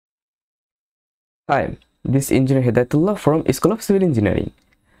Hi, this is Engineer Hedaetullah from School of Civil Engineering.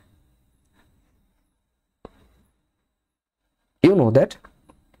 You know that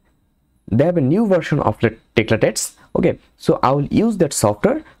they have a new version of Tekla tests. Okay, so I will use that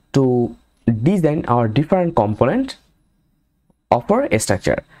software to design our different component of our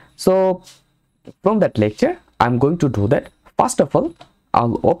structure. So from that lecture, I'm going to do that. First of all,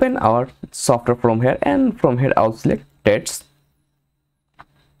 I'll open our software from here, and from here I'll select tests.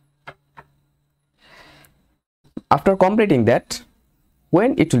 After completing that,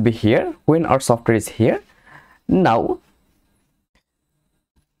 when it will be here, when our software is here, now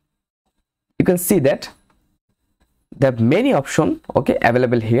you can see that there are many options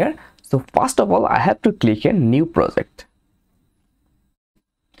available here. So first of all, I have to click a new project.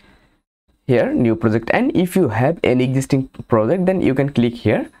 Here, new project, and if you have an existing project, then you can click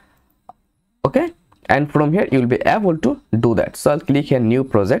here. Okay, and from here you will be able to do that. So I'll click here, new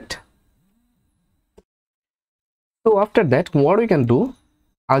project. So after that, what we can do,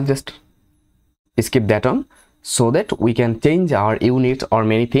 I'll just skip that on so that we can change our unit or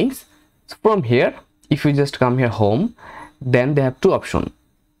many things. So from here, if you just come here, home, then they have two options,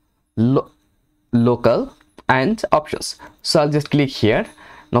 local and options. So I'll just click here.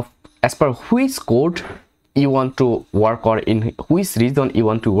 Now as per which code you want to work or in which region you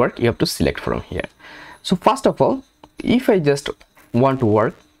want to work, you have to select from here. So first of all, if I just want to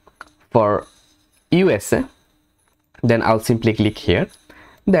work for USA, then I'll simply click here,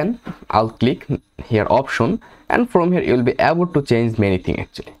 then I'll click here option, and from here you'll be able to change many things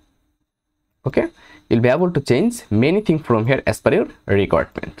actually. Okay, you'll be able to change many things from here as per your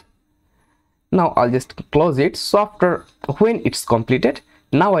requirement. Now I'll just close it. So after when it's completed,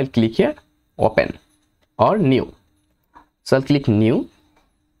 now I'll click here open or new. So I'll click new,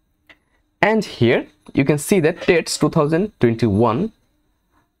 and here you can see that TETS 2021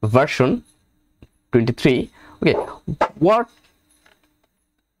 version 23. Okay, what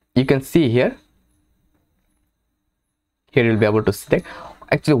you can see here you'll be able to select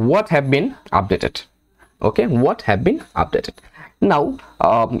actually what have been updated. Okay, what have been updated. Now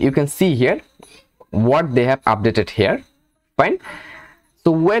you can see here what they have updated here. Fine. So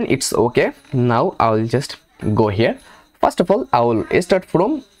when it's okay, now I will just go here. First of all, I will start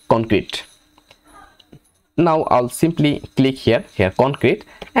from concrete. Now I'll simply click here concrete,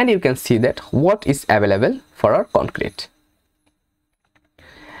 and you can see that what is available for our concrete.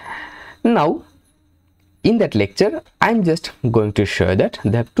 Now in that lecture, I'm just going to show that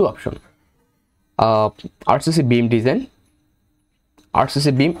they have two options, RCC beam design,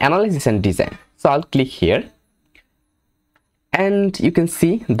 RCC beam analysis and design. So I'll click here, and you can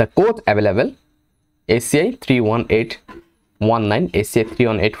see the code available, ACI 31819, ACI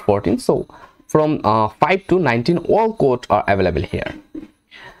 31814. So from 5 to 19, all codes are available here.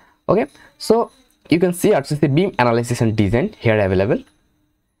 Okay, so you can see RCC beam analysis and design here available.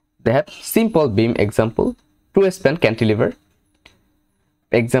 They have simple beam example, 2-span cantilever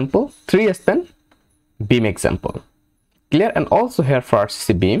example, 3-span beam example, clear. And also here for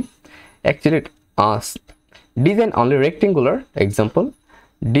RCC beam, actually design only rectangular example,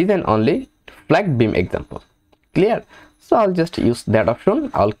 design only flat beam example, clear. So I'll just use that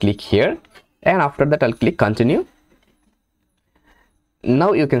option. I'll click here, and after that I'll click continue.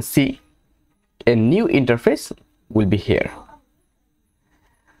 Now you can see a new interface will be here.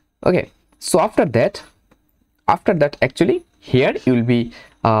 Okay, so after that actually here you will be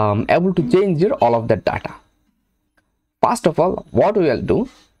able to change your all of that data. First of all, what we will do,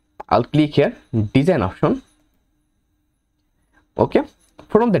 I'll click here design option. Okay,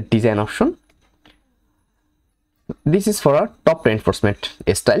 from the design option, this is for a top reinforcement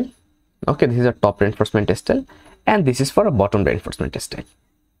style. Okay, this is a top reinforcement style, and this is for a bottom reinforcement style.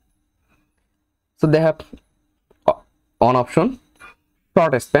 So they have on option,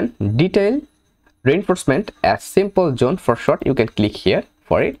 short span, detail reinforcement as simple zone for short. You can click here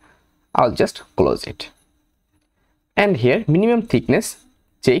for it. I'll just close it. And here minimum thickness,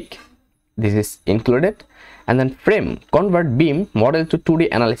 check, this is included. And then frame, convert beam model to 2D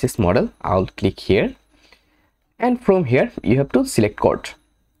analysis model. I'll click here, and from here you have to select code.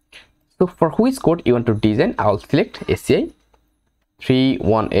 So for which code you want to design, I'll select ACI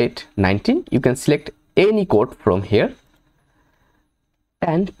 31819. You can select any code from here.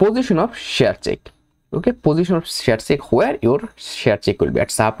 And position of shear check. Okay, position of shear check, where your shear check will be at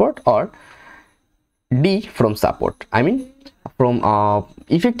support or D from support, I mean from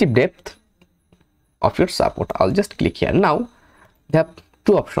effective depth of your support. I'll just click here. Now they have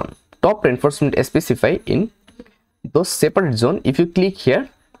two options, top reinforcement specify in those separate zone. If you click here,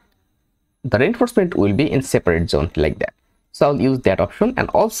 the reinforcement will be in separate zone like that. So I'll use that option. And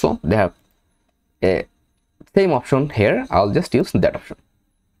also they have same option here, I'll just use that option.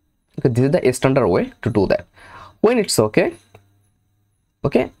 Okay, this is the standard way to do that. When it's okay,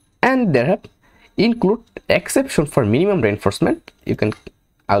 and there have include exception for minimum reinforcement,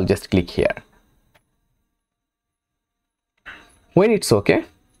 I'll just click here. When it's okay,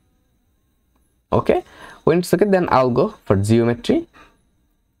 then I'll go for geometry.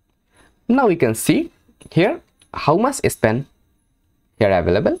 Now we can see here how much span here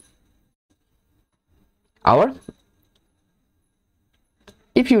available.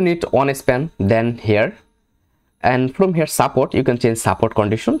 If you need one span, then here, and from here support, you can change support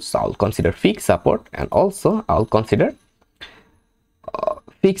conditions. So I'll consider fixed support, and also I'll consider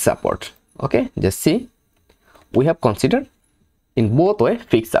fixed support. Okay, just see, we have considered in both way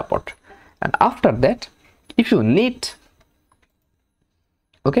fixed support. And after that, if you need,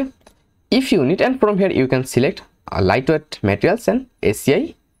 and from here you can select lightweight materials and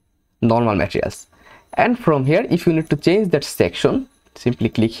ACI normal materials. And from here, if you need to change that section, simply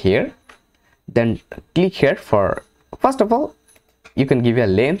click here, then click here for, first of all, you can give a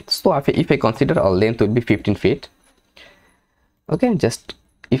length. So if I consider a length would be 15 feet. Okay,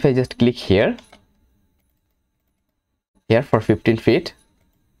 if I just click here for 15 feet,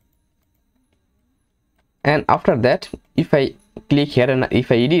 and after that, if I click here and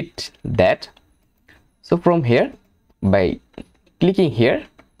if I edit that, so from here, by clicking here,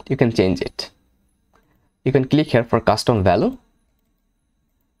 you can change it. You can click here for custom value.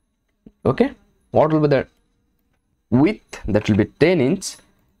 Okay, what will be the width? That will be 10 inch,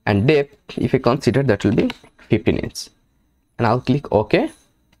 and depth, if I consider, that will be 15 inch. And I'll click OK,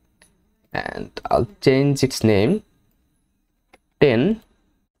 and I'll change its name 10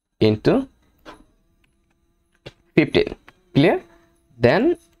 into 15. Clear?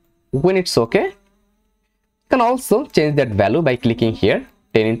 Then when it's okay, you can also change that value by clicking here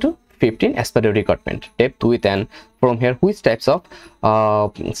 10 into 15 as per the requirement, depth, width, and from here which types of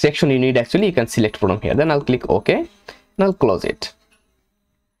section you need, actually you can select from here. Then I'll click OK, and I'll close it.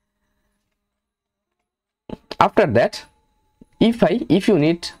 After that, if you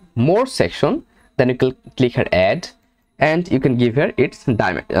need more section, then you can click here add, and you can give here its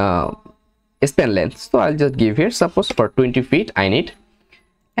diameter, span length. So I'll just give here, suppose for 20 feet I need,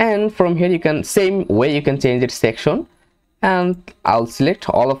 and from here you can, same way you can change its section, and I'll select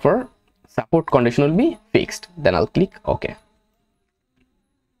all of our support condition will be fixed. Then I'll click OK.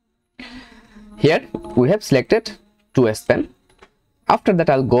 Here we have selected 2 span. After that,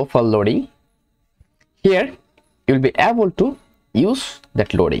 I'll go for loading. Here you'll be able to use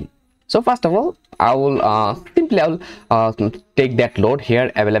that loading. So first of all, I will simply take that load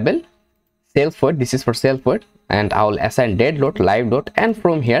here available, self weight, this is for self weight, and I will assign dead load, live load, and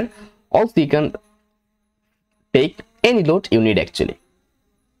from here also you can take any load you need actually.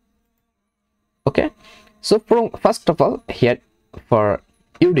 Okay, so from first of all, here for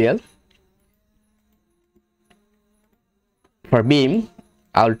UDL, for beam,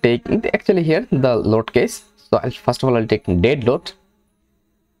 I'll take actually here the load case. So first of all, I'll take dead load.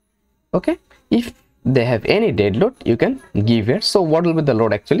 Okay, if they have any dead load, you can give here. So what will be the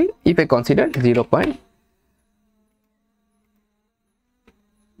load actually? If I consider 0.5,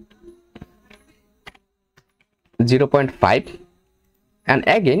 and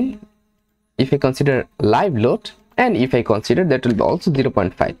again if I consider live load, and if I consider that will be also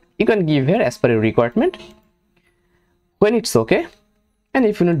 0.5, you can give here as per your requirement when it's okay. And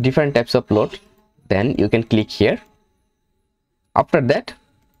if you need different types of load, then you can click here. After that,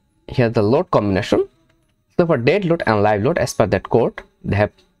 here the load combination. So for dead load and live load, as per that code, they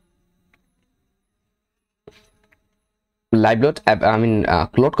have live load,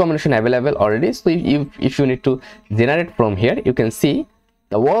 load combination available already. So if you need to generate from here, you can see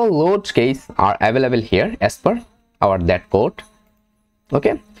the all load case are available here as per our that code.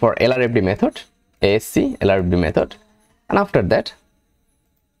 Okay, for LRFD method, ASC LRFD method, and after that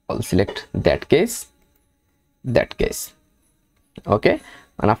I'll select that case. Okay,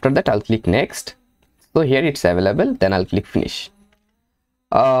 and after that I'll click next. So here it's available, then I'll click finish.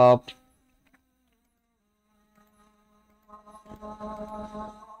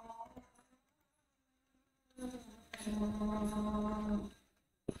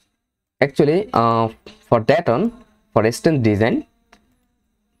 Actually, for that one, for instant design,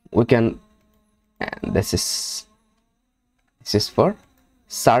 we can, and this is for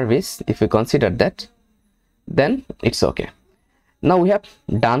service. If we consider that, then it's okay. Now we have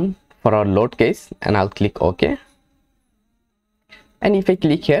done for our load case, and I'll click OK. And if I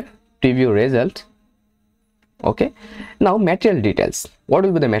click here, preview result. Okay, now material details. What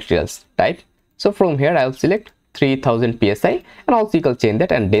will be the materials type? So from here I'll select 3000 psi, and also you can change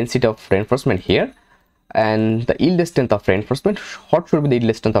that, and density of reinforcement here, and the yield strength of reinforcement. What should be the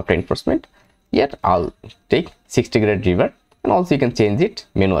yield strength of reinforcement? Here I'll take 60 grade river, and also you can change it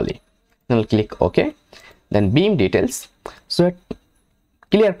manually. Then I'll click OK. Then beam details. So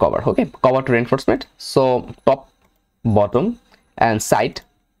clear cover, okay, cover to reinforcement. So top, bottom and side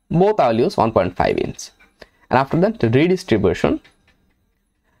both I'll use 1.5 inch, and after that the redistribution,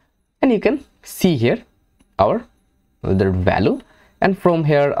 and you can see here our the value, and from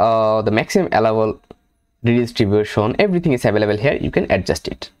here the maximum allowable redistribution, everything is available here. You can adjust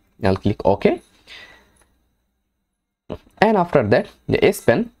it. I'll click OK, and after that the S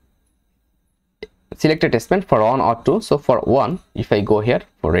pen, selected S pen for 1 or 2. So for 1, if I go here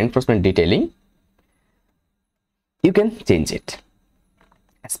for reinforcement detailing, you can change it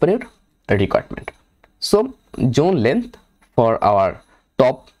as per your requirement. So zone length for our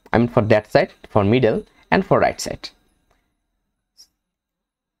top, I mean for that side, for middle and for right side.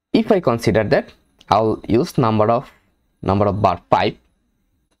 If I consider that, I'll use number of bar 5,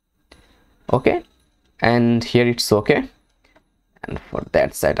 okay, and here it's okay. And for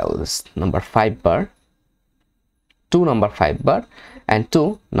that side I'll use number 5 bar, 2 number 5 bar, and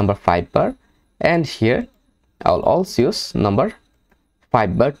 2 number 5 bar, and here I'll also use number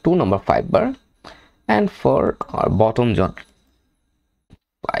 5 bar, 2 number 5 bar, and for our bottom zone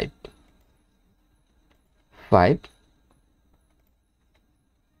 5,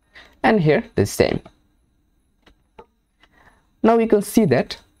 and here the same. Now we can see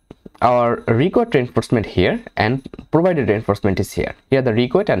that our required reinforcement here and provided reinforcement is here. Here the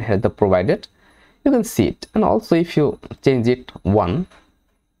required and here the provided. You can see it, and also if you change it 1,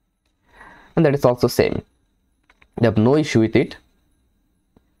 and that is also same. You have no issue with it.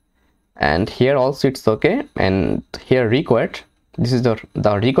 And here also it's okay, and here required, this is the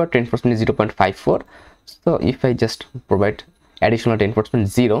required reinforcement is 0.54. so if I just provide additional reinforcement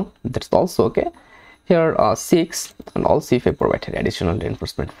 0, that's also okay. Here 6, and also if I provide additional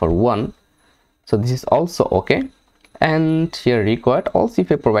reinforcement for 1, so this is also okay. And here required, also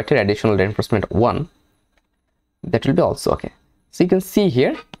if I provide additional reinforcement 1, that will be also okay. So you can see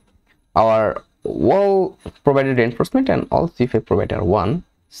here our wall provided reinforcement, and also if I provide 1,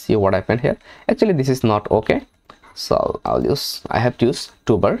 see what happened here. Actually this is not okay, so I have to use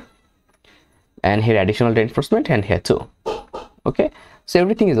 2 bar, and here additional reinforcement, and here 2. Okay, so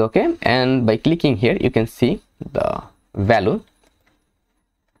everything is okay, and by clicking here you can see the value,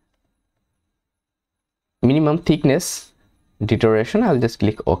 minimum thickness deterioration. I'll just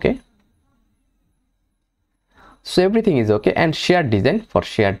click OK. So everything is okay. And shared design, for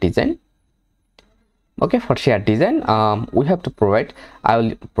shared design, okay, for shared design we have to provide, I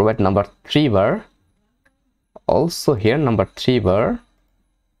will provide number 3 bar, also here number 3 bar,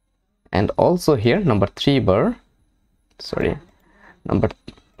 and also here number 3 bar, sorry, number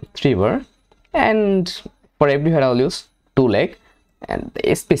 3 bar, and for everywhere I'll use 2 leg, and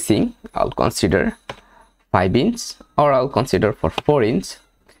the spacing I'll consider 5 inch, or I'll consider for 4 inch.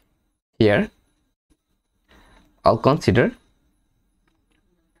 Here I'll consider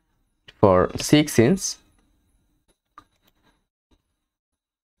for 6 inch,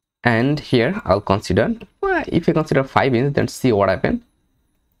 and here I'll consider, well, if I consider 5 inch, then see what happened.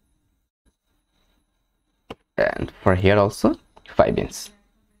 And for here also 5 inch.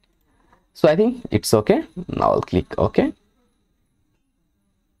 So I think it's okay. Now I'll click OK.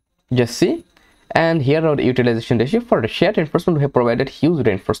 Just see, and here are the utilization ratio. For the shared reinforcement we have provided huge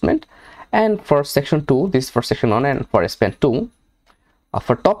reinforcement, and for section 2, this is for section 1, and for span 2,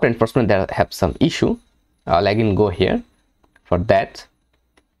 for top reinforcement there have some issue. I'll again go here for that,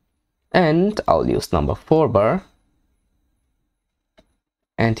 and I'll use number 4 bar,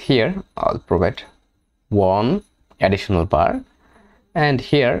 and here I'll provide 1 additional bar, and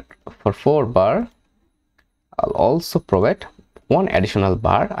here for 4 bar I'll also provide 1 additional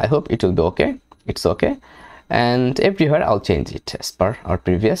bar. I hope it will be okay. It's okay. And everywhere I'll change it as per our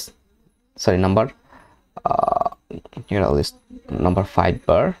previous, sorry, number here I'll use number 5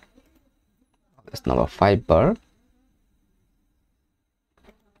 bar, this number 5 bar,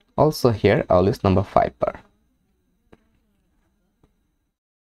 also here I'll use number 5 bar.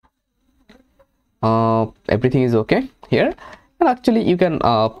 Everything is okay here, and actually you can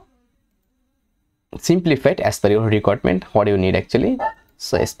simplify it as per your requirement, what you need actually.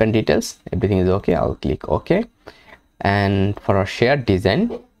 So span details, everything is okay. I'll click OK, and for our shared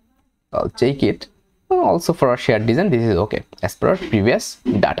design I'll check it. Also for our shared design this is okay as per our previous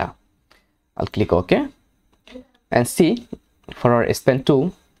data. I'll click OK, and see for our span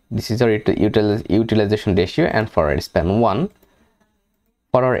 2 this is our utilization ratio, and for our span 1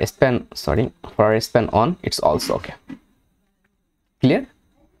 For our span, for our span on, it's also okay. Clear?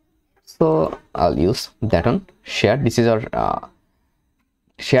 So I'll use that one. Shared. This is our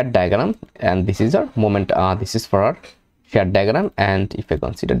shared diagram, and this is our moment. This is for our shared diagram, and if I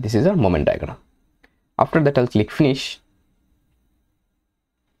consider this is our moment diagram. After that, I'll click finish.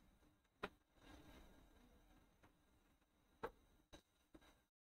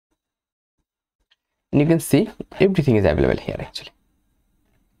 And you can see everything is available here actually.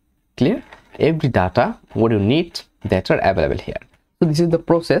 Clear? Every data what you need that are available here. So this is the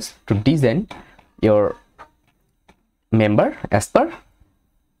process to design your member as per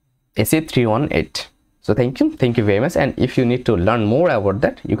ACI 318. So thank you very much. And if you need to learn more about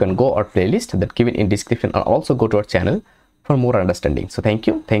that, you can go our playlist that given in description, or also go to our channel for more understanding. So thank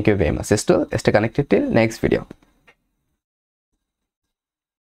you very much. Stay connected till next video.